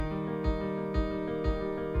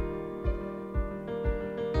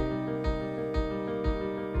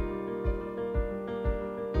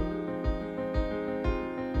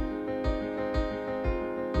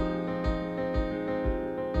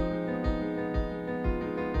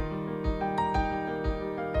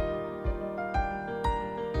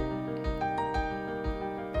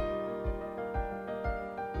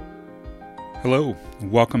Hello,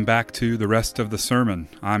 welcome back to the rest of the sermon.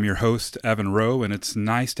 I'm your host, Evan Rowe, and it's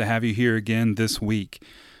nice to have you here again this week.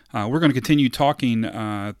 We're going to continue talking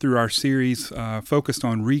through our series focused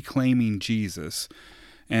on reclaiming Jesus.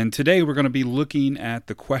 And today we're going to be looking at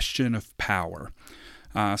the question of power,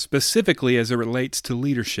 specifically as it relates to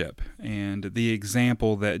leadership and the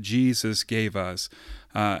example that Jesus gave us,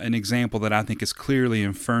 an example that I think is clearly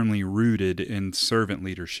and firmly rooted in servant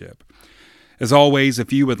leadership. As always,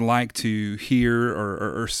 if you would like to hear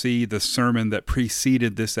or see the sermon that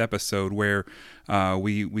preceded this episode where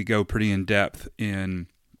we go pretty in depth in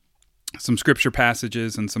some scripture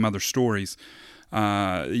passages and some other stories,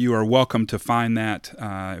 you are welcome to find that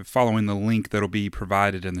following the link that will be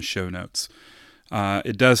provided in the show notes.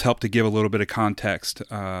 It does help to give a little bit of context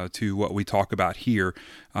to what we talk about here,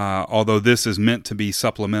 although this is meant to be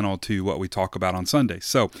supplemental to what we talk about on Sunday.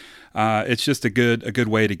 So it's just a good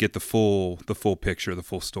way to get the full picture, the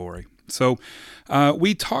full story. So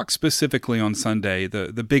we talk specifically on Sunday,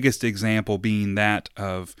 the biggest example being that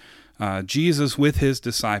of Jesus with his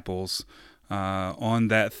disciples on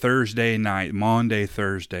that Thursday night, Maundy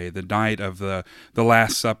Thursday, the night of the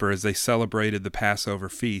Last Supper, as they celebrated the Passover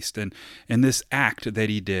feast, and this act that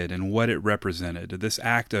he did and what it represented, this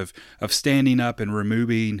act of standing up and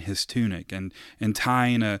removing his tunic and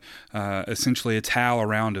tying essentially a towel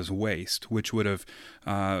around his waist, which would have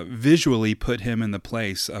visually put him in the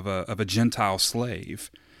place of a Gentile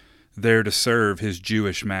slave there to serve his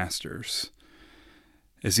Jewish masters,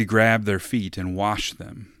 as he grabbed their feet and washed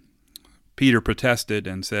them. Peter protested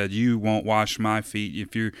and said, "You won't wash my feet.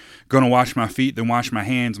 If you're going to wash my feet, then wash my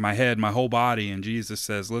hands, my head, my whole body." And Jesus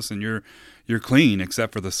says, "Listen, you're clean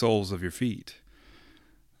except for the soles of your feet."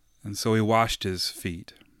 And so he washed his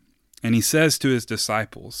feet. And he says to his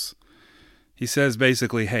disciples, he says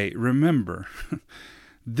basically, hey, remember,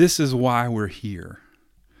 this is why we're here.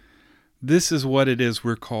 This is what it is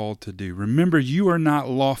we're called to do. Remember, you are not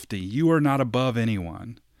lofty. You are not above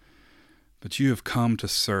anyone. But you have come to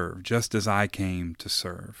serve, just as I came to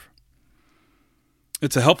serve.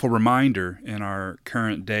 It's a helpful reminder in our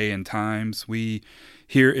current day and times. We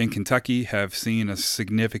here in Kentucky have seen a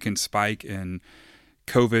significant spike in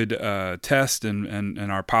COVID test and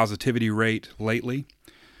our positivity rate lately.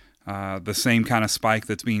 The same kind of spike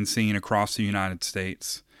that's being seen across the United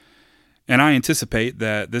States. And I anticipate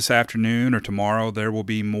that this afternoon or tomorrow there will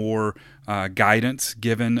be more guidance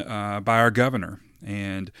given by our governor.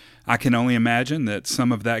 And I can only imagine that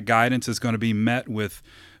some of that guidance is going to be met with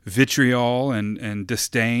vitriol and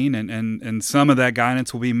disdain, and some of that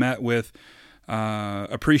guidance will be met with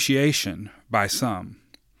appreciation by some.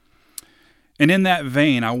 And in that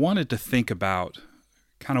vein, I wanted to think about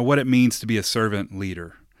kind of what it means to be a servant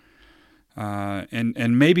leader,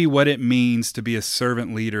 and maybe what it means to be a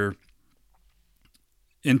servant leader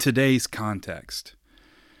in today's context.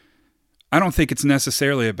 I don't think it's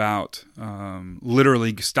necessarily about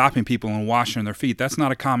literally stopping people and washing their feet. That's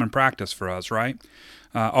not a common practice for us, right?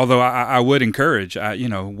 Although I would encourage,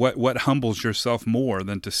 what humbles yourself more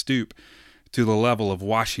than to stoop to the level of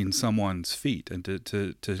washing someone's feet and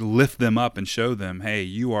to lift them up and show them, hey,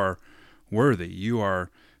 you are worthy, you are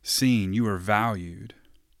seen, you are valued.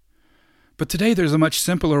 But today there's a much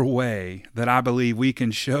simpler way that I believe we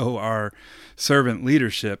can show our servant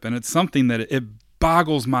leadership, and it's something that it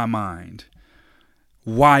boggles my mind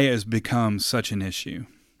why it has become such an issue,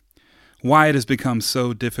 why it has become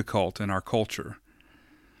so difficult in our culture.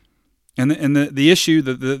 And the issue,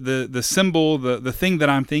 the symbol, the thing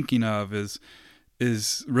that I'm thinking of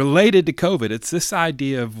is related to COVID. It's this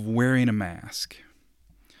idea of wearing a mask.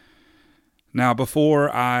 Now,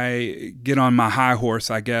 before I get on my high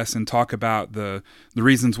horse, I guess, and talk about the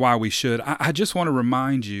reasons why we should, I just want to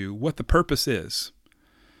remind you what the purpose is.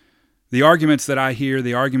 The arguments that I hear,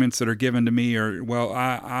 the arguments that are given to me are, well,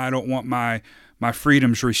 I don't want my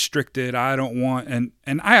freedoms restricted. I don't want,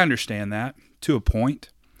 and I understand that to a point.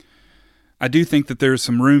 I do think that there's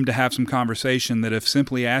some room to have some conversation that if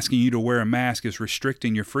simply asking you to wear a mask is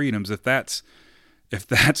restricting your freedoms, if that's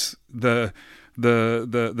the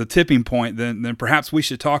tipping point, then perhaps we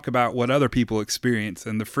should talk about what other people experience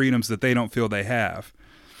and the freedoms that they don't feel they have.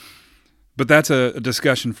 But that's a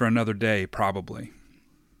discussion for another day, probably.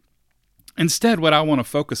 Instead, what I want to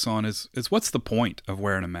focus on is what's the point of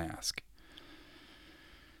wearing a mask?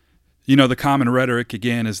 You know, the common rhetoric,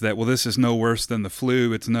 again, is that, well, this is no worse than the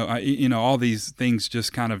flu. It's all these things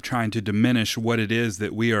just kind of trying to diminish what it is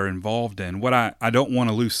that we are involved in. What I don't want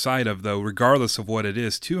to lose sight of, though, regardless of what it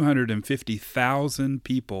is, 250,000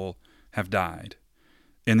 people have died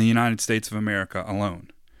in the United States of America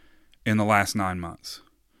alone in the last 9 months.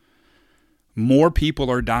 More people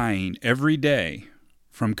are dying every day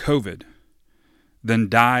from COVID than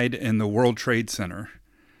died in the World Trade Center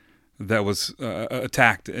that was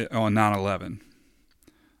attacked on 9/11.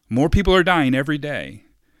 More people are dying every day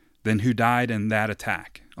than who died in that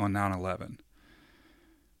attack on 9/11.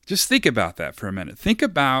 Just think about that for a minute. Think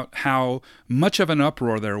about how much of an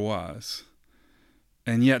uproar there was.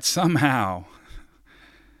 And yet somehow,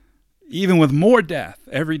 even with more death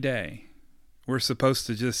every day, we're supposed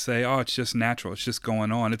to just say, oh, it's just natural. It's just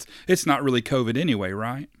going on. It's not really COVID anyway,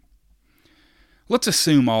 right? Let's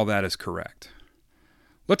assume all that is correct.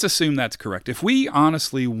 Let's assume that's correct. If we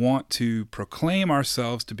honestly want to proclaim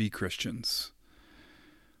ourselves to be Christians,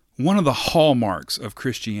 one of the hallmarks of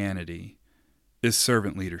Christianity is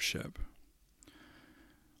servant leadership.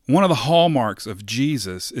 One of the hallmarks of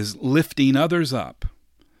Jesus is lifting others up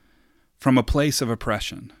from a place of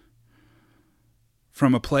oppression,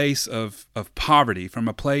 from a place of poverty, from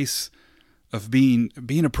a place of being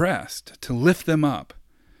oppressed, to lift them up,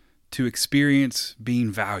 to experience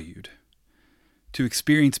being valued, to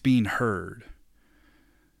experience being heard.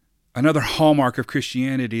 Another hallmark of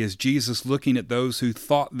Christianity is Jesus looking at those who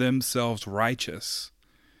thought themselves righteous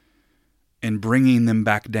and bringing them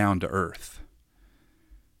back down to earth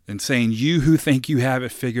and saying, you who think you have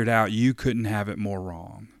it figured out, you couldn't have it more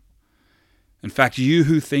wrong. In fact, you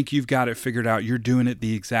who think you've got it figured out, you're doing it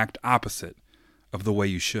the exact opposite of the way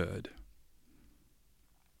you should.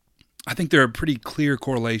 I think there are pretty clear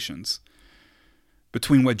correlations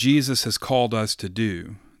between what Jesus has called us to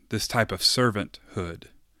do, this type of servanthood,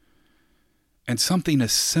 and something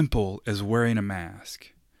as simple as wearing a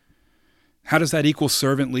mask. How does that equal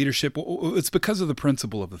servant leadership? Well, it's because of the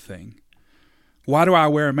principle of the thing. Why do I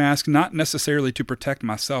wear a mask? Not necessarily to protect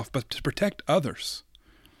myself, but to protect others.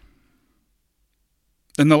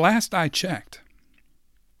 And the last I checked,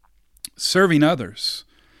 serving others,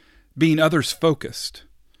 being others focused,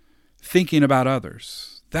 thinking about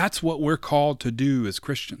others, that's what we're called to do as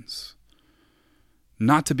Christians.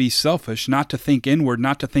 Not to be selfish, not to think inward,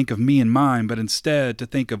 not to think of me and mine, but instead to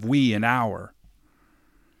think of we and our.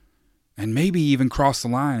 And maybe even cross the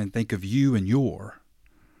line and think of you and your,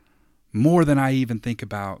 more than I even think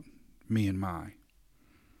about me and my.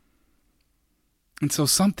 And so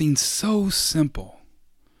something so simple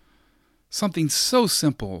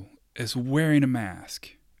as wearing a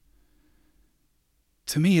mask,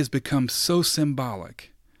 to me has become so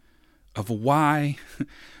symbolic of why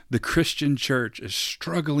the Christian church is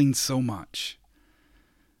struggling so much.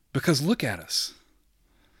 Because look at us.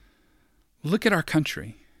 Look at our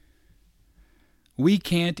country. We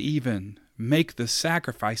can't even make the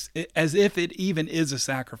sacrifice, as if it even is a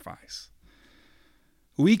sacrifice.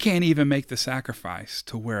 We can't even make the sacrifice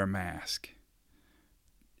to wear a mask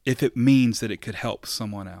if it means that it could help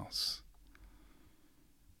someone else.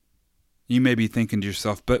 You may be thinking to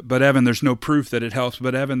yourself, but Evan, there's no proof that it helps.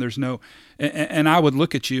 But Evan, there's no, and I would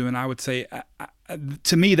look at you and I would say,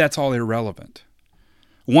 to me, that's all irrelevant.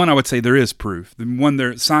 One, I would say there is proof.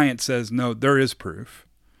 When science says no, there is proof.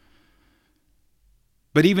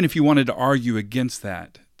 But even if you wanted to argue against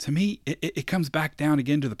that, to me, it comes back down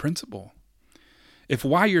again to the principle. If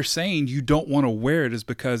why you're saying you don't want to wear it is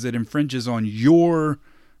because it infringes on your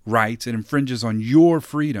rights, it infringes on your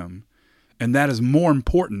freedom, and that is more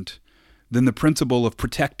important than the principle of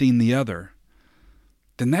protecting the other,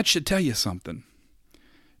 then that should tell you something.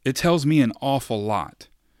 It tells me an awful lot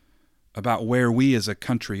about where we as a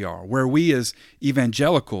country are, where we as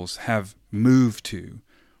evangelicals have moved to,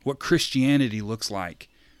 what Christianity looks like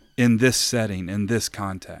in this setting, in this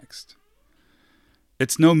context.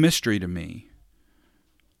 It's no mystery to me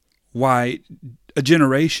why a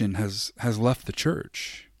generation has left the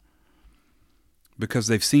church, because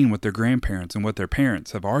they've seen what their grandparents and what their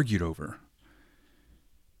parents have argued over.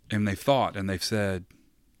 And they've thought and they've said,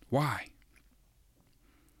 why?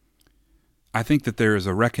 I think that there is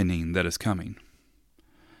a reckoning that is coming.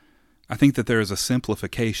 I think that there is a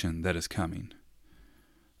simplification that is coming.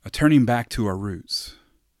 A turning back to our roots.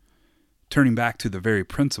 Turning back to the very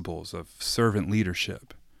principles of servant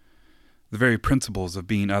leadership. The very principles of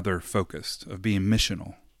being other-focused, of being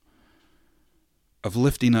missional. Of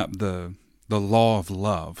lifting up the law of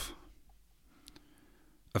love.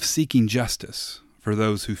 Of seeking justice for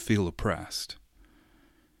those who feel oppressed.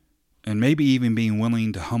 And maybe even being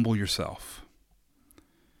willing to humble yourself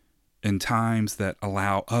in times that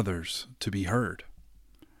allow others to be heard.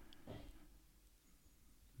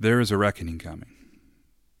 There is a reckoning coming.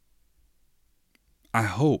 I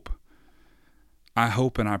hope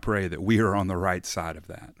and I pray that we are on the right side of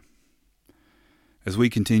that. As we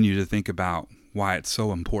continue to think about why it's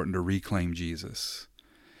so important to reclaim Jesus.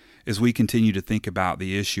 As we continue to think about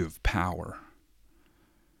the issue of power.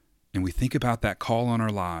 and we think about that call on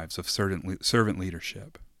our lives of servant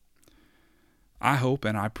leadership, I hope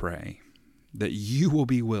and I pray that you will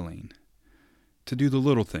be willing to do the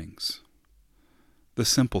little things, the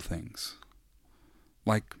simple things,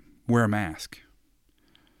 like wear a mask.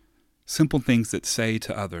 Simple things that say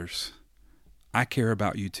to others, I care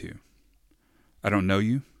about you too. I don't know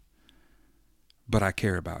you, but I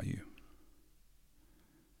care about you.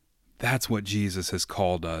 That's what Jesus has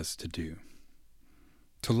called us to do,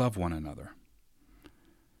 to love one another.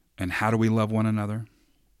 And how do we love one another?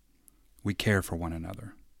 We care for one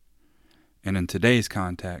another. And in today's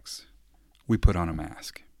context, we put on a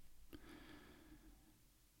mask.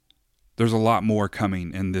 There's a lot more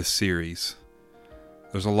coming in this series.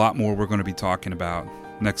 There's a lot more we're going to be talking about.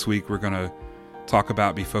 Next week, we're going to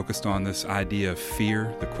be focused on this idea of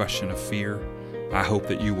fear, the question of fear. I hope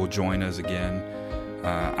that you will join us again.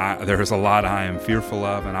 There's a lot I am fearful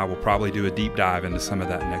of, and I will probably do a deep dive into some of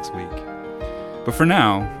that next week. But for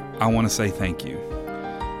now, I want to say thank you.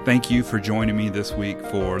 Thank you for joining me this week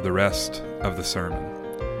for the rest of the sermon.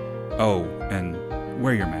 Oh, and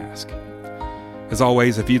wear your mask. As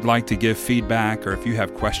always, if you'd like to give feedback or if you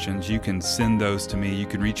have questions, you can send those to me. You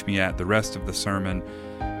can reach me at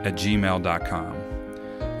therestofthesermon@gmail.com.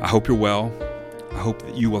 I hope you're well. I hope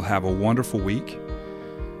that you will have a wonderful week.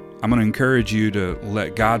 I'm going to encourage you to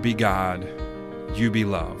let God be God, you be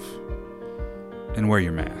love, and wear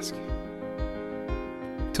your mask.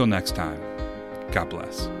 Till next time, God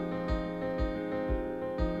bless.